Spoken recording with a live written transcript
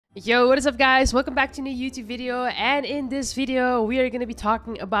Yo, what is up guys? Welcome back to a new YouTube video, and in this video we are going to be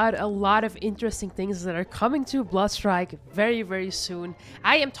talking about a lot of interesting things that are coming to Bloodstrike very soon.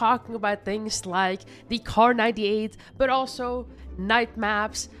 I am talking about things like the Kar98, but also night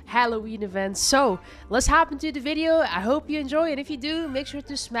maps, Halloween events. So let's hop into the video. I hope you enjoy, and if you do, make sure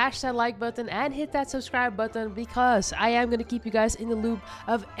to smash that like button and hit that subscribe button, because I am going to keep you guys in the loop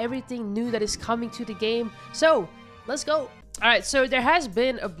of everything new that is coming to the game. So let's go. Alright, so there has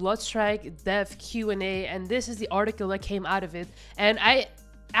been a Bloodstrike dev Q&A, and this is the article that came out of it. And I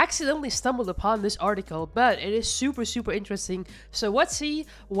accidentally stumbled upon this article, but it is super interesting. So let's see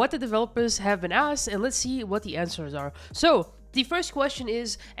what the developers have been asked, and let's see what the answers are. So the first question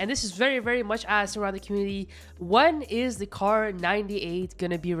is, and this is very much asked around the community, when is the Kar98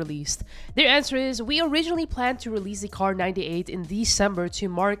 gonna be released? Their answer is, we originally planned to release the Kar98 in December to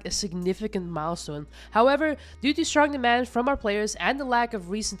mark a significant milestone. However, due to strong demand from our players and the lack of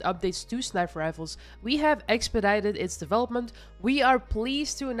recent updates to sniper rifles, we have expedited its development. We are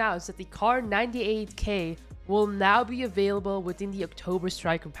pleased to announce that the Kar98K will now be available within the October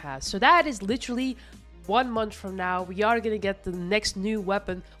Striker Pass. So that is literally 1 month from now. We are gonna get the next new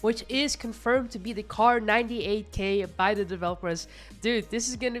weapon, which is confirmed to be the Kar98K by the developers. Dude, this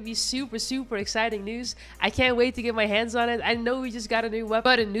is gonna be super exciting news. I can't wait to get my hands on it. I know we just got a new weapon,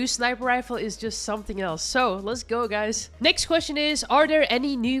 but a new sniper rifle is just something else. So let's go, guys. Next question is, are there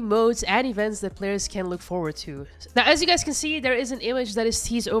any new modes and events that players can look forward to? Now, as you guys can see, there is an image that is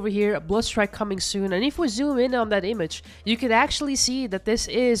teased over here, Bloodstrike coming soon, and if we zoom in on that image, you can actually see that this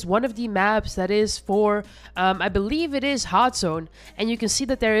is one of the maps that is for I believe it is Hot Zone, and you can see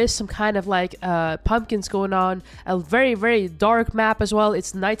that there is some kind of like pumpkins going on. A very dark map as well.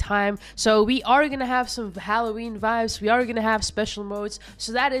 It's nighttime, so we are gonna have some Halloween vibes. We are gonna have special modes,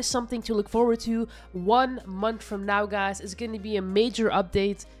 so that is something to look forward to. 1 month from now, guys, is gonna be a major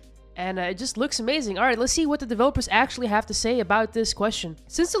update, and it just looks amazing. Alright, let's see what the developers actually have to say about this question.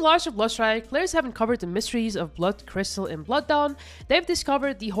 Since the launch of Bloodstrike, players have uncovered the mysteries of Blood Crystal and Blood Dawn. They've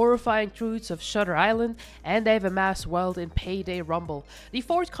discovered the horrifying truths of Shutter Island, and they've amassed wealth in Payday Rumble. The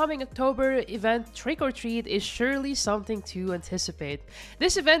forthcoming October event, Trick or Treat, is surely something to anticipate.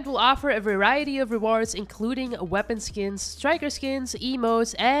 This event will offer a variety of rewards, including weapon skins, striker skins,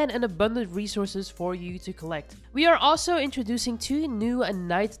 emotes, and an abundant resources for you to collect. We are also introducing 2 new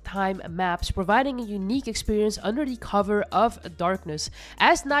nighttime maps, providing a unique experience under the cover of darkness.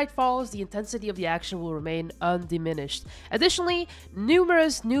 As night falls, the intensity of the action will remain undiminished. Additionally,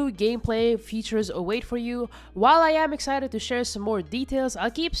 numerous new gameplay features await for you. While I am excited to share some more details,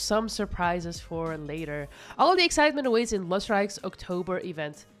 I'll keep some surprises for later. All the excitement awaits in Bloodstrike's October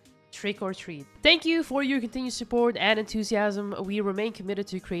event, Trick or Treat. Thank you for your continued support and enthusiasm. We remain committed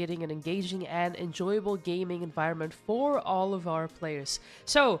to creating an engaging and enjoyable gaming environment for all of our players.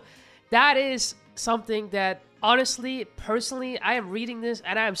 So that is something that, honestly, personally, I am reading this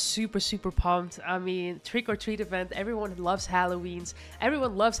and I am super pumped. I mean, Trick or Treat event, everyone loves Halloweens,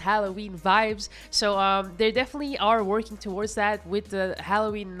 everyone loves Halloween vibes, so they definitely are working towards that with the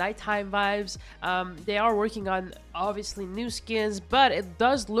Halloween nighttime vibes. They are working on obviously new skins, but it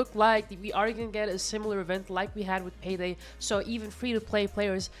does look like we are gonna get a similar event like we had with Payday, so even free-to-play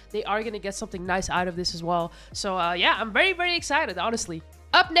players, they are gonna get something nice out of this as well. So yeah, I'm very excited, honestly.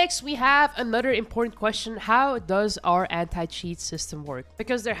 Up next, we have another important question. How does our anti-cheat system work?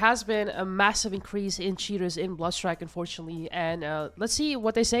 Because there has been a massive increase in cheaters in Bloodstrike, unfortunately, and let's see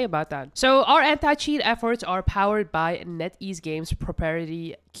what they say about that. So our anti-cheat efforts are powered by NetEase Games'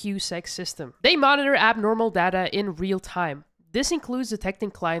 proprietary QSEC system. They monitor abnormal data in real time. This includes detecting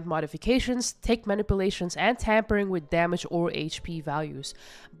client modifications, tick manipulations, and tampering with damage or HP values.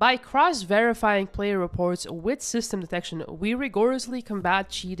 By cross-verifying player reports with system detection, we rigorously combat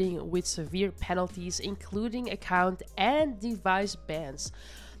cheating with severe penalties, including account and device bans.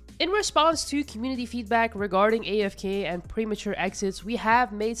 In response to community feedback regarding AFK and premature exits, we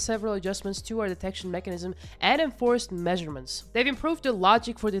have made several adjustments to our detection mechanism and enforced measurements. They've improved the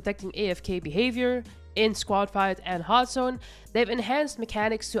logic for detecting AFK behavior in Squad Fight and Hot Zone. They've enhanced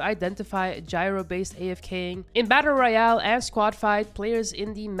mechanics to identify gyro-based AFKing. In Battle Royale and Squad Fight, players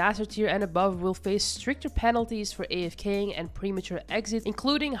in the Master Tier and above will face stricter penalties for AFKing and premature exit,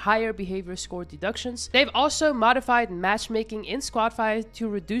 including higher behavior score deductions. They've also modified matchmaking in Squad Fight to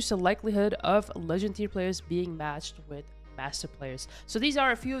reduce the likelihood of Legend Tier players being matched with master players. So these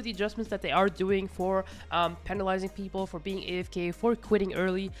are a few of the adjustments that they are doing for penalizing people for being AFK, for quitting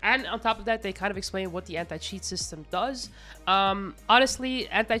early. And on top of that, they kind of explain what the anti-cheat system does. Honestly,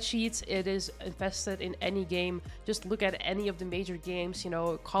 anti-cheats, it is infested in any game. Just look at any of the major games, you know,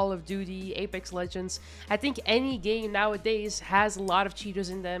 Call of Duty, Apex Legends. I think any game nowadays has a lot of cheaters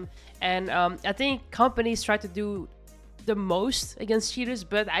in them. And I think companies try to do the most against cheaters,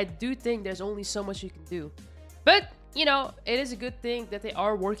 but I do think there's only so much you can do. But you know, it is a good thing that they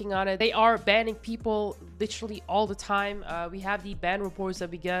are working on it. They are banning people literally all the time. We have the ban reports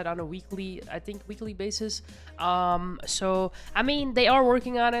that we get on a weekly, I think weekly basis. So I mean, they are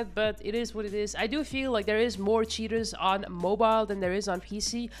working on it, but it is what it is. I do feel like there is more cheaters on mobile than there is on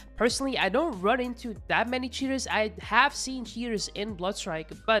PC. Personally, I don't run into that many cheaters. I have seen cheaters in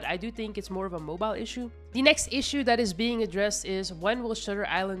Bloodstrike, but I do think it's more of a mobile issue. The next issue that is being addressed is when will Shutter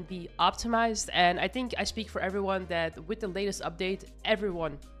Island be optimized? And I think I speak for everyone that with the latest update,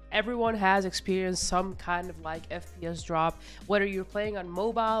 everyone has experienced some kind of like FPS drop. Whether you're playing on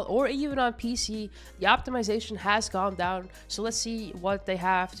mobile or even on PC, the optimization has gone down. So let's see what they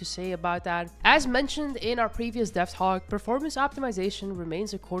have to say about that. As mentioned in our previous dev talk, performance optimization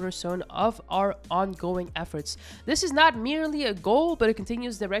remains a cornerstone of our ongoing efforts. This is not merely a goal, but a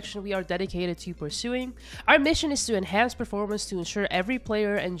continuous direction we are dedicated to pursuing. Our mission is to enhance performance to ensure every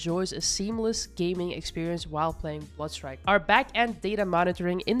player enjoys a seamless gaming experience while playing Bloodstrike. Our back-end data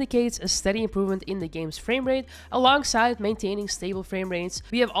monitoring indicates a steady improvement in the game's frame rate. Alongside maintaining stable frame rates,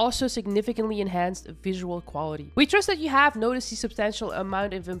 we have also significantly enhanced visual quality. We trust that you have noticed the substantial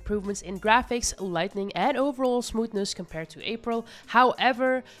amount of improvements in graphics, lighting, and overall smoothness compared to April.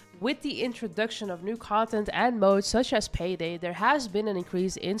 However, with the introduction of new content and modes such as Payday, there has been an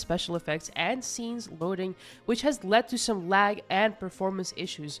increase in special effects and scenes loading, which has led to some lag and performance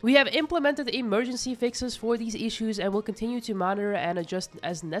issues. We have implemented emergency fixes for these issues and will continue to monitor and adjust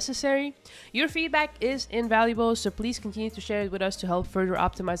as necessary. Your feedback is invaluable, so please continue to share it with us to help further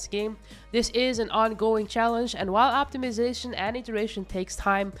optimize the game. This is an ongoing challenge, and while optimization and iteration takes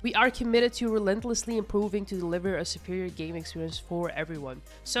time, we are committed to relentlessly improving to deliver a superior game experience for everyone.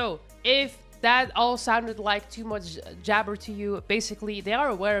 So if that all sounded like too much jabber to you, basically they are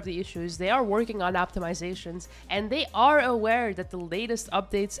aware of the issues, they are working on optimizations, and they are aware that the latest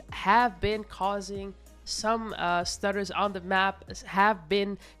updates have been causing some stutters on the map, have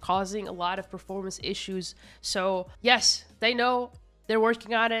been causing a lot of performance issues. So yes, they know, they're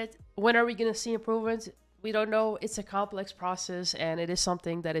working on it. When are we going to see improvements? We don't know. It's a complex process, and it is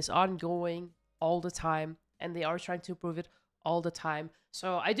something that is ongoing all the time, and they are trying to improve it all the time.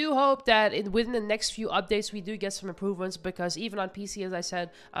 So I do hope that within the next few updates we do get some improvements, because even on PC, as I said,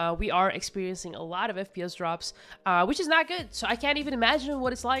 we are experiencing a lot of FPS drops, which is not good. So I can't even imagine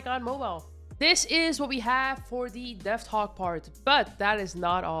what it's like on mobile. This is what we have for the dev talk part, but that is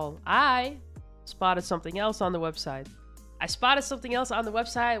not all. I spotted something else on the website.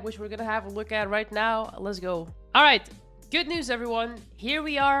 Which we're gonna have a look at right now. Let's go. All right. Good news, everyone. Here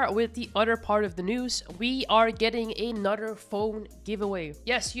we are with the other part of the news. We are getting another phone giveaway.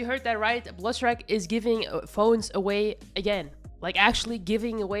 Yes, you heard that right. Bloodstrike is giving phones away again. Like actually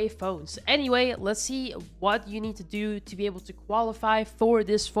giving away phones. Anyway, let's see what you need to do to be able to qualify for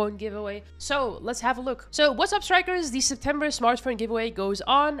this phone giveaway. So let's have a look. So what's up, strikers? The September smartphone giveaway goes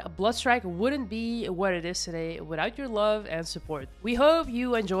on. Bloodstrike wouldn't be what it is today without your love and support. We hope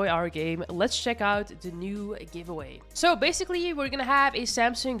you enjoy our game. Let's check out the new giveaway. So basically, we're gonna have a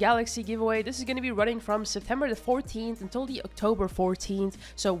Samsung Galaxy giveaway. This is gonna be running from September the 14th until the October 14th.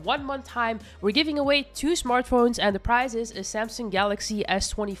 So 1 month time. We're giving away 2 smartphones, and the prize is a Samsung Galaxy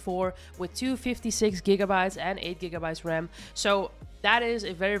S24 with 256 gigabytes and 8 gigabytes RAM. So that is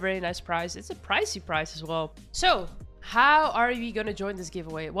a very, very nice prize. It's a pricey price as well. So how are we going to join this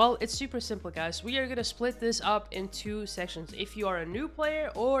giveaway? Well, it's super simple, guys. We are going to split this up in 2 sections, if you are a new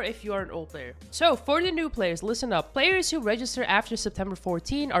player or if you are an old player. So for the new players, listen up. Players who register after September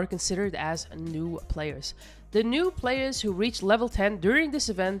 14 are considered as new players. The new players who reach level 10 during this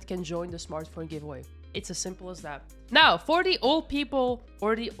event can join the smartphone giveaway. It's as simple as that. Now, for the old people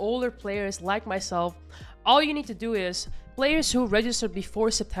or the older players like myself, all you need to do is players who registered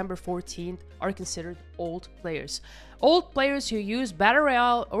before September 14th are considered old players. Old players who use Battle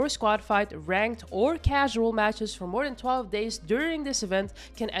Royale or Squad Fight, ranked or casual matches for more than 12 days during this event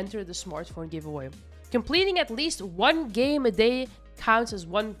can enter the smartphone giveaway. Completing at least 1 game a day counts as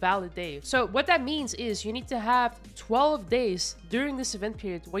 1 valid day. So what that means is you need to have 12 days during this event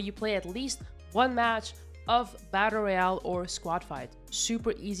period where you play at least 1 match of Battle Royale or Squad Fight.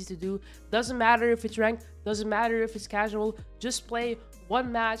 Super easy to do. Doesn't matter if it's ranked, doesn't matter if it's casual. Just play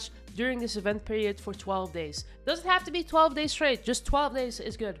one match during this event period for 12 days. Doesn't have to be 12 days straight, just 12 days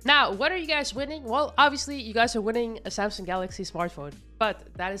is good. Now, what are you guys winning? Well, obviously you guys are winning a Samsung Galaxy smartphone, but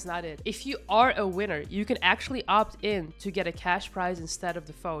that is not it. If you are a winner, you can actually opt in to get a cash prize instead of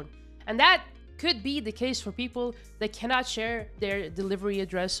the phone. And that could be the case for people that cannot share their delivery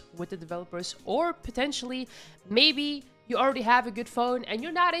address with the developers, or potentially maybe you already have a good phone and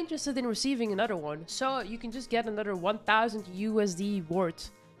you're not interested in receiving another one, so you can just get another 1000 USD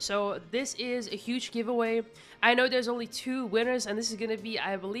worth. So this is a huge giveaway. I know there's only 2 winners, and this is going to be,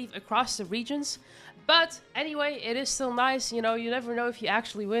 I believe, across the regions. But anyway, it is still nice. You know, you never know if you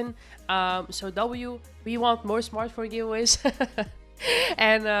actually win. So W, we want more smartphone giveaways.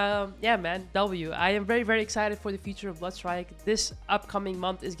 And yeah, man, W. I am very, very excited for the future of Bloodstrike. This upcoming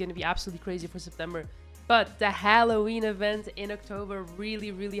month is going to be absolutely crazy for September. But the Halloween event in October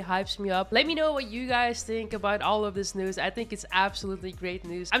really, really hypes me up. Let me know what you guys think about all of this news. I think it's absolutely great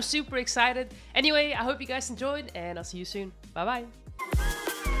news. I'm super excited. Anyway, I hope you guys enjoyed, and I'll see you soon. Bye-bye.